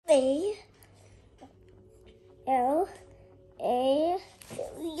Yellow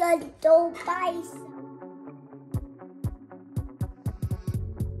bison.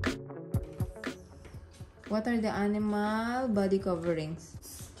 What are the animal body coverings?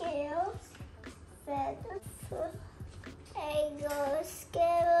 Scales, feathers,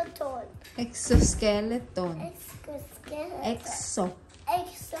 exoskeleton. Exoskeleton. Exoskeleton.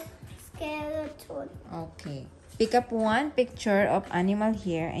 Exoskeleton. Okay. Pick up one picture of animal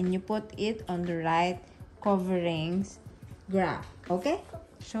here and you put it on the right coverings graph. Okay?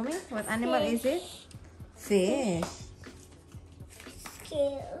 Show me. What animal is it? Fish.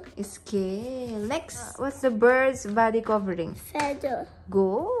 Scale. Scale. Next, what's the bird's body covering? Feather.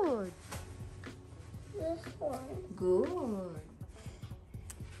 Good. This one. Good.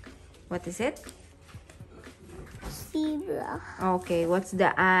 What is it? Zebra. Okay. What's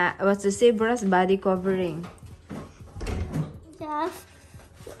the zebra's body covering?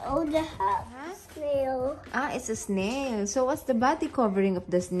 The snail. Ah, it's a snail. So what's the body covering of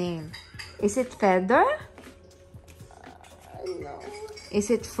the snail? Is it feather? No.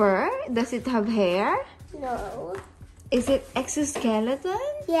 Is it fur? Does it have hair? No. Is it exoskeleton?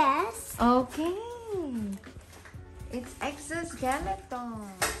 Yes. Okay. It's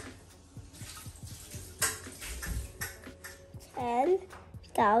exoskeleton.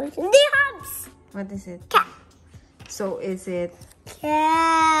 10,000 dirhams. What is it? Cat. So is it...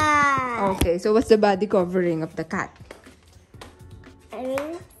 Cat. Okay, so what's the body covering of the cat?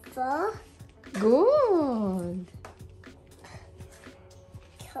 Fur. Good.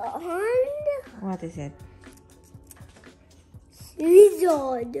 What is it?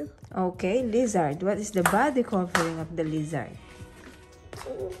 Lizard. Okay, lizard. What is the body covering of the lizard?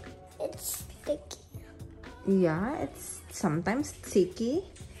 It's sticky. Yeah, it's sometimes sticky.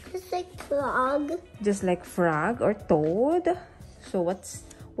 It's like frog. Just like frog or toad. So what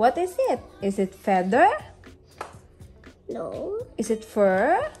is it? Is it feather? No. Is it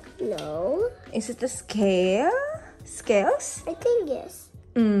fur? No. Is it a scale? Scales? I think yes.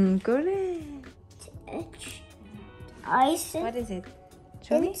 Correct. What is it?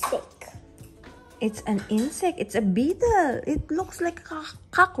 Show me. Insect. It's an insect. It's a beetle. It looks like a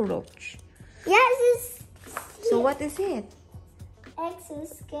cockroach. Yes, it's... So what is it?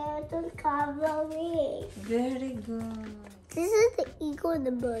 Exoskeleton covering. Very good. This is the eagle and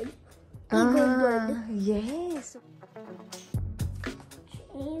the bird. Eagle bird. Yes.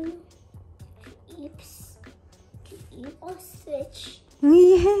 Chain. Keeps. Keep ostrich.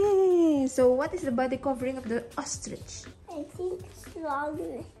 Yeah. So what is the body covering of the ostrich? I think it's long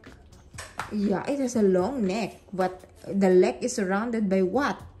neck. Yeah, it has a long neck. But the leg is surrounded by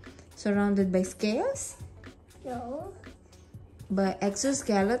what? Surrounded by scales? No. By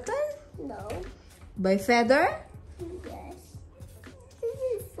exoskeleton? No. By feather? Yes. This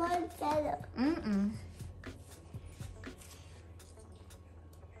is one feather.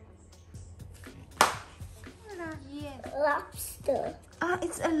 Yes. Lobster. Ah,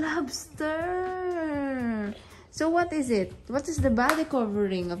 it's a lobster. So what is it? What is the body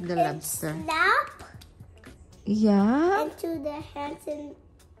covering of the lobster? Snap Yeah. into the hands and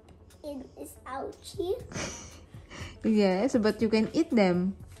in its ouchie. Yes, but you can eat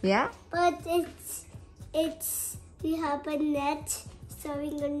them. Yeah? But we have a net, so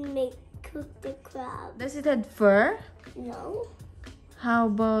we're gonna cook the crab. Does it have fur? No. How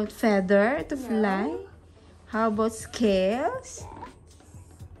about feather to fly? How about scales?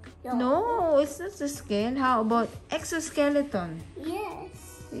 No, it's not the scale. How about exoskeleton?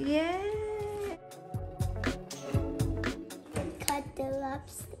 Yes. Yeah. Cut the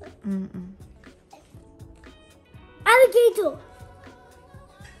lobster. Alligator.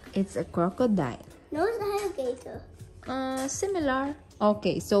 It's a crocodile. No, it's alligator. Similar.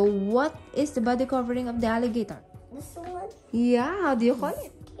 Okay, so what is the body covering of the alligator? This one. Yeah, how do you call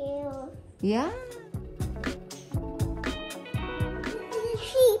it? Scale. Yeah.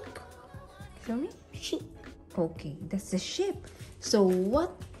 Sheep. Show me. Sheep. Okay, that's the sheep. So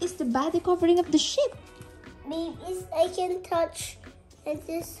what is the body covering of the sheep? Maybe I can touch.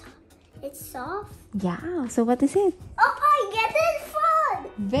 It's soft. Yeah, so what is it? Oh, I get it fun.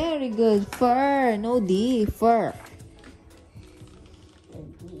 Very good. Fur. No D. Fur.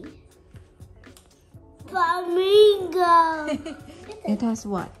 Flamingo. It has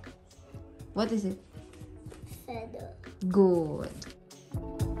what? What is it? Feather. Good.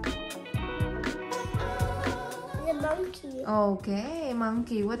 The monkey. Okay,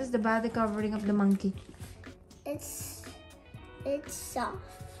 monkey. What is the body covering of the monkey? It's soft.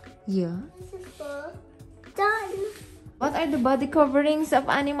 Yeah. This is for done. What are the body coverings of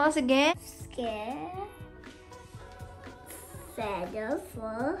animals again? Scale. feather,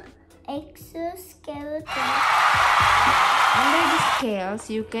 fur, exoskeleton. Under the scales,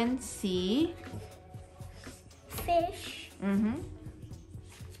 you can see Fish. An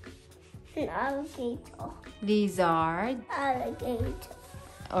alligator. Lizard Alligator.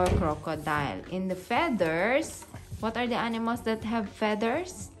 or crocodile. In the feathers, what are the animals that have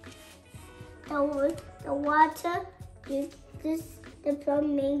feathers? The water. The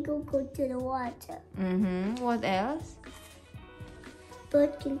flamingo go to the water. What else?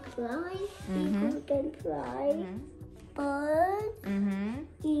 Bird can fly. Eagle can fly. Bird.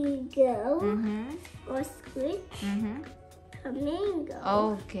 Eagle. Or squid. Flamingo.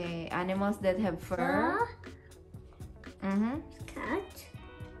 Okay, animals that have fur. Cat.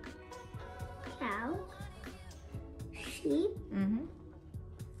 Cow. Sheep.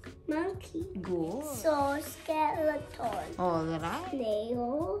 Monkey. Good. So skeleton. All right.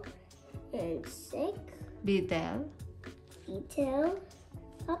 Snail. Insect. Beetle. Beetle.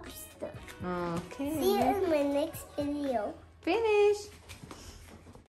 Lobster. Okay. See you in my next video. Finish.